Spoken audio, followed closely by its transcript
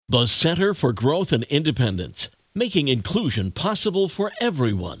The Center for Growth and Independence, making inclusion possible for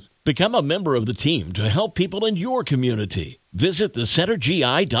everyone. Become a member of the team to help people in your community. Visit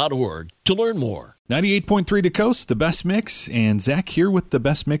thecentergi.org to learn more. 98.3 The Coast, The Best Mix, and Zach here with The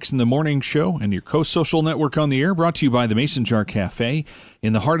Best Mix in the Morning Show and your Coast Social Network on the air, brought to you by the Mason Jar Cafe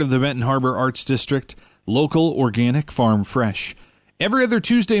in the heart of the Benton Harbor Arts District. Local, organic, farm fresh. Every other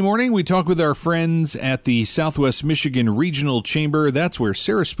Tuesday morning, we talk with our friends at the Southwest Michigan Regional Chamber. That's where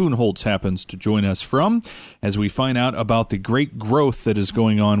Sarah Spoonholtz happens to join us from, as we find out about the great growth that is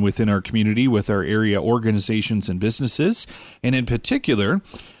going on within our community with our area organizations and businesses. And in particular,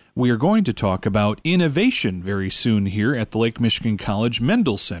 we are going to talk about innovation very soon here at the Lake Michigan College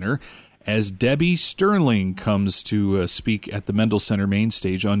Mendel Center, as Debbie Sterling comes to speak at the Mendel Center main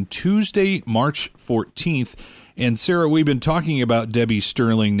stage on Tuesday, March 14th. And Sarah, we've been talking about Debbie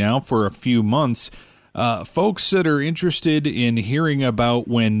Sterling now for a few months. Folks that are interested in hearing about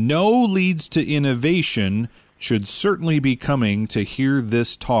when no leads to innovation should certainly be coming to hear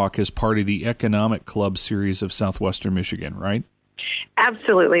this talk as part of the Economic Club series of Southwestern Michigan, right?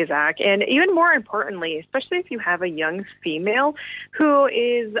 Absolutely, Zach. And even more importantly, especially if you have a young female who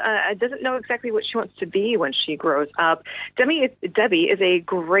is doesn't know exactly what she wants to be when she grows up, Debbie is a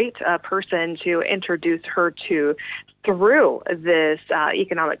great person to introduce her to through this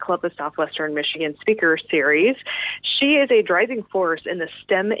Economic Club of Southwestern Michigan Speaker Series. She is a driving force in the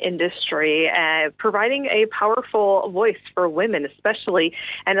STEM industry, providing a powerful voice for women especially,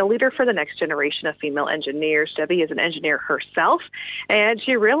 and a leader for the next generation of female engineers. Debbie is an engineer herself, and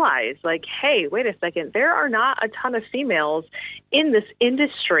she realized, hey, wait a second, there are not a ton of females in this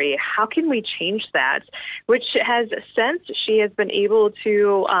industry. How can we change that? Which has since she has been able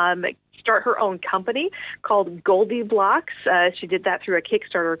to start her own company called Goldie Blocks. She did that through a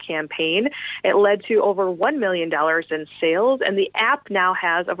Kickstarter campaign. It led to over $1 million in sales, and the app now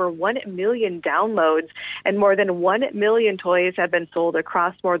has over 1 million downloads, and more than 1 million toys have been sold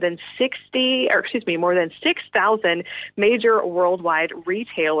across more than 6,000 major worldwide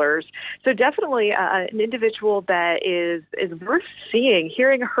retailers. So definitely an individual that is worth seeing,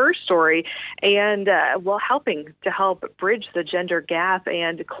 hearing her story, and helping to help bridge the gender gap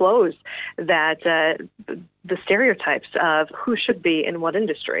and close that the stereotypes of who should be in what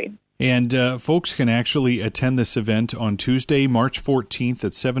industry. And folks can actually attend this event on Tuesday, March 14th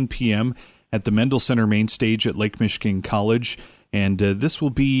at 7 p.m. at the Mendel Center main stage at Lake Michigan College. And this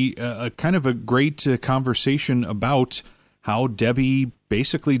will be a kind of a great conversation about how Debbie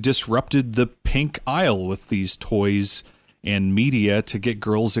basically disrupted the pink aisle with these toys and media to get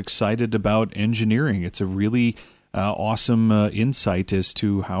girls excited about engineering. It's a really awesome insight as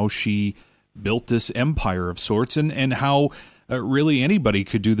to how she built this empire of sorts, and how really anybody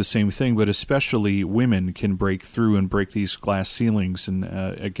could do the same thing, but especially women can break through and break these glass ceilings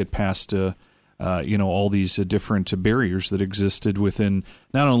and get past all these different barriers that existed within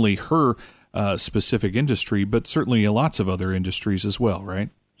not only her specific industry, but certainly lots of other industries as well, right?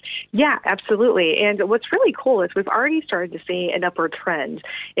 Yeah, absolutely. And what's really cool is we've already started to see an upward trend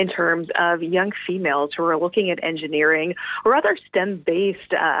in terms of young females who are looking at engineering or other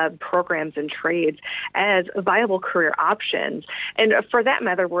STEM-based programs and trades as viable career options. And for that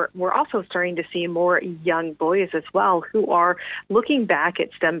matter, we're also starting to see more young boys as well who are looking back at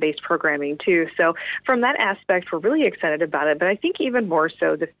STEM-based programming too. So from that aspect, we're really excited about it. But I think even more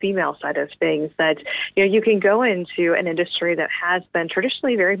so the female side of things, that you can go into an industry that has been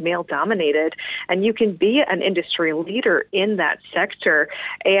traditionally very male-dominated, and you can be an industry leader in that sector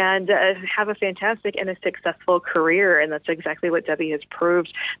and have a fantastic and a successful career. And that's exactly what Debbie has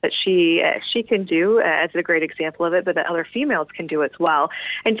proved that she can do as a great example of it, but that other females can do as well.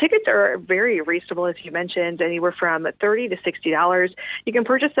 And tickets are very reasonable, as you mentioned, anywhere from $30 to $60. You can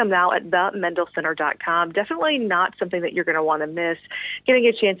purchase them now at themendelcenter.com. Definitely not something that you're going to want to miss. Getting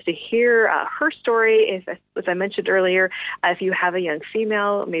a chance to hear her story, as I mentioned earlier, if you have a young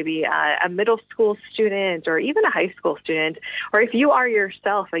female, maybe a middle school student or even a high school student, or if you are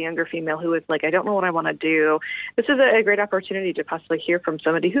yourself a younger female who is like, I don't know what I want to do, this is a great opportunity to possibly hear from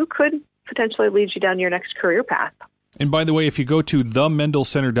somebody who could potentially lead you down your next career path. And by the way, if you go to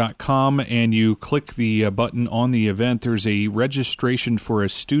themendelcenter.com and you click the button on the event, there's a registration for a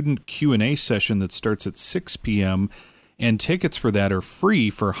student Q&A session that starts at 6 p.m., and tickets for that are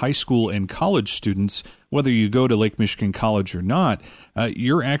free for high school and college students, whether you go to Lake Michigan College or not.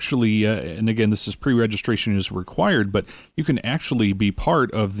 You're actually, and again, this is pre-registration is required, but you can actually be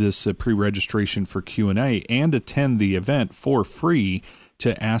part of this pre-registration for Q&A and attend the event for free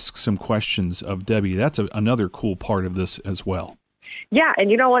to ask some questions of Debbie. That's another cool part of this as well. Yeah,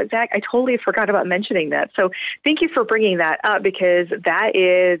 and you know what, Zach? I totally forgot about mentioning that. So thank you for bringing that up, because that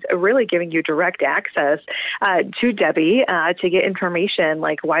is really giving you direct access to Debbie to get information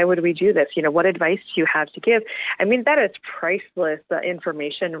like, why would we do this? What advice do you have to give? I mean, that is priceless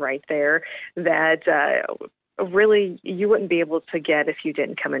information right there that really you wouldn't be able to get if you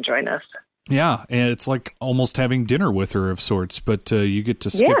didn't come and join us. Yeah, and it's like almost having dinner with her of sorts, but you get to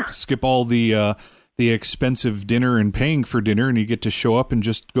skip all the expensive dinner and paying for dinner, and you get to show up and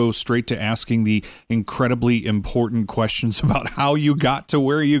just go straight to asking the incredibly important questions about how you got to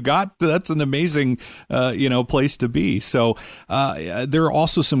where you got. That's an amazing, place to be. So there are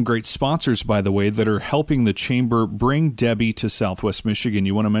also some great sponsors, by the way, that are helping the Chamber bring Debbie to Southwest Michigan.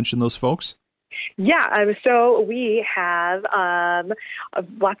 You want to mention those folks? Yeah, so we have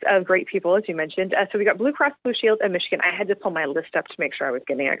lots of great people, as you mentioned. So we got Blue Cross Blue Shield of Michigan. I had to pull my list up to make sure I was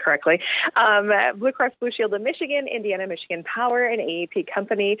getting it correctly. Blue Cross Blue Shield of Michigan, Indiana Michigan Power, and AEP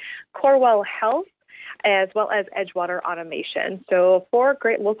Company, Corewell Health, as well as Edgewater Automation. So 4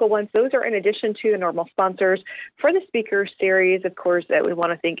 great local ones. Those are in addition to the normal sponsors for the speaker series. Of course, we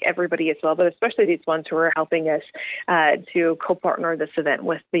want to thank everybody as well, but especially these ones who are helping us to co-partner this event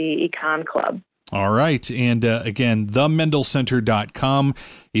with the Econ Club. All right. And again, themendelcenter.com.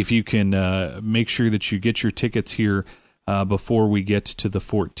 If you can make sure that you get your tickets here before we get to the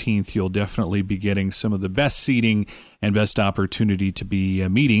 14th, you'll definitely be getting some of the best seating and best opportunity to be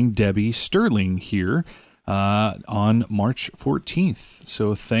meeting Debbie Sterling here on March 14th.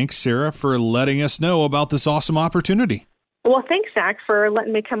 So thanks, Sarah, for letting us know about this awesome opportunity. Well, thanks, Zach, for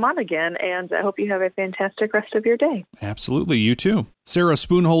letting me come on again, and I hope you have a fantastic rest of your day. Absolutely, you too. Sarah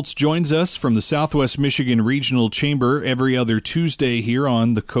Spoonholtz joins us from the Southwest Michigan Regional Chamber every other Tuesday here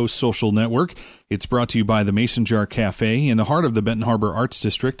on the Coast Social Network. It's brought to you by the Mason Jar Cafe in the heart of the Benton Harbor Arts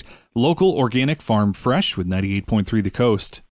District. Local, organic, farm fresh with 98.3 The Coast.